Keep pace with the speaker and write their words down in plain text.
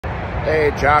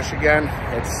Hey, Josh again.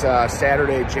 It's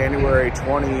Saturday, January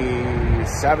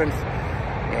 27th,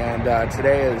 and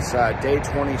today is day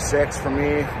 26 for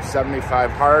me, 75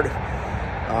 hard.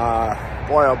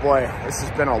 Boy, oh boy, this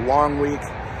has been a long week.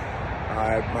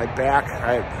 I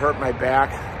hurt my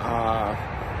back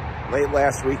late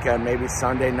last weekend, maybe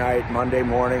Sunday night, Monday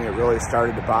morning. It really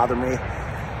started to bother me.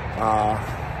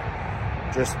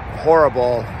 Just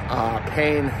horrible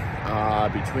pain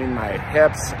between my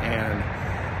hips and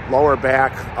lower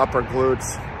back, upper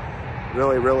glutes.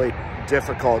 Really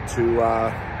difficult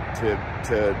to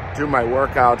do my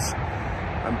workouts.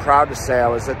 I'm proud to say I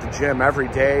was at the gym every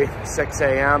day, 6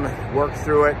 a.m., worked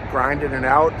through it, grinded it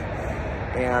out,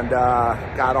 and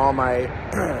got all my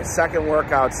second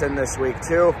workouts in this week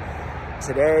too.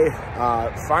 Today,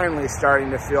 finally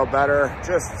starting to feel better.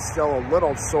 Just still a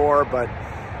little sore, but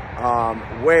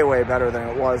way better than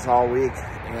it was all week.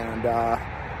 And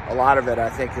a lot of it, I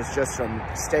think, is just from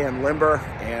staying limber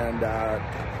and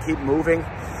keep moving.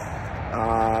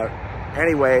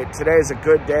 Anyway, today's a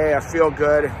good day. I feel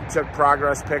good. Took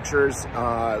progress pictures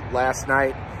last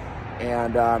night,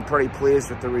 and I'm pretty pleased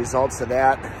with the results of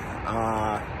that.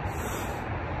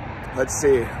 Let's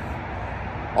see.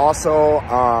 Also,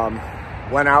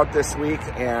 went out this week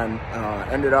and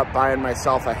ended up buying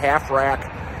myself a half rack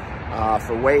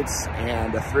for weights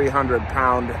and a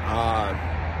 300-pound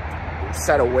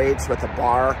set of weights with a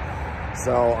bar.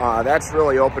 So that's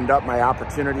really opened up my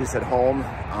opportunities at home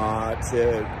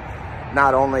to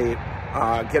not only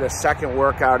get a second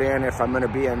workout in if I'm going to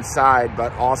be inside,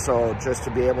 but also just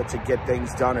to be able to get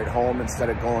things done at home instead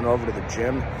of going over to the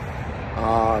gym.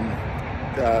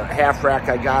 The half rack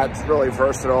I got is really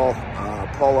versatile.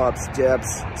 Pull-ups,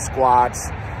 dips, squats,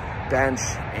 bench,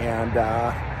 and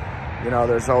you know,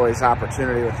 there's always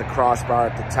opportunity with the crossbar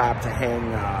at the top to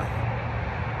hang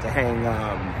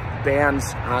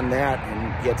bands on that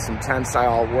and get some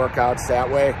tensile workouts that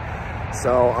way.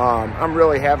 So I'm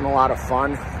really having a lot of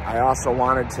fun. I also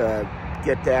wanted to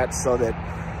get that so that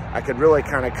I could really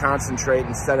kind of concentrate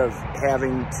instead of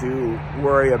having to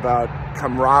worry about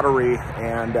camaraderie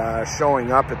and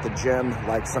showing up at the gym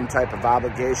like some type of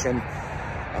obligation.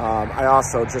 I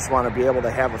also just want to be able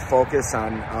to have a focus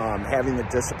on having the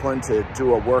discipline to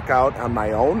do a workout on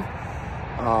my own.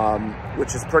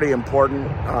 Which is pretty important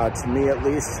to me, at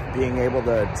least, being able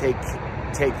to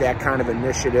take that kind of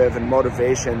initiative and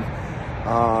motivation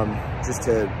just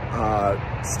to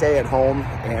stay at home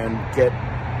and get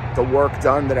the work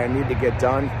done that I need to get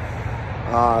done.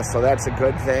 So that's a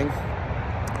good thing.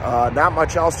 Not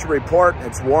much else to report.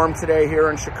 It's warm today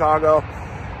here in Chicago.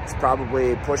 It's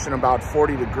probably pushing about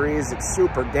 40 degrees. It's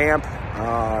super damp,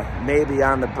 maybe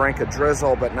on the brink of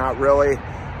drizzle, but not really.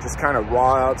 Just kind of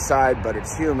raw outside, but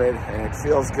it's humid and it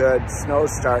feels good.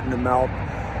 Snow's starting to melt,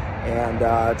 and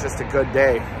just a good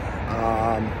day.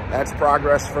 That's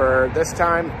progress for this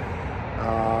time.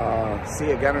 See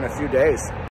you again in a few days.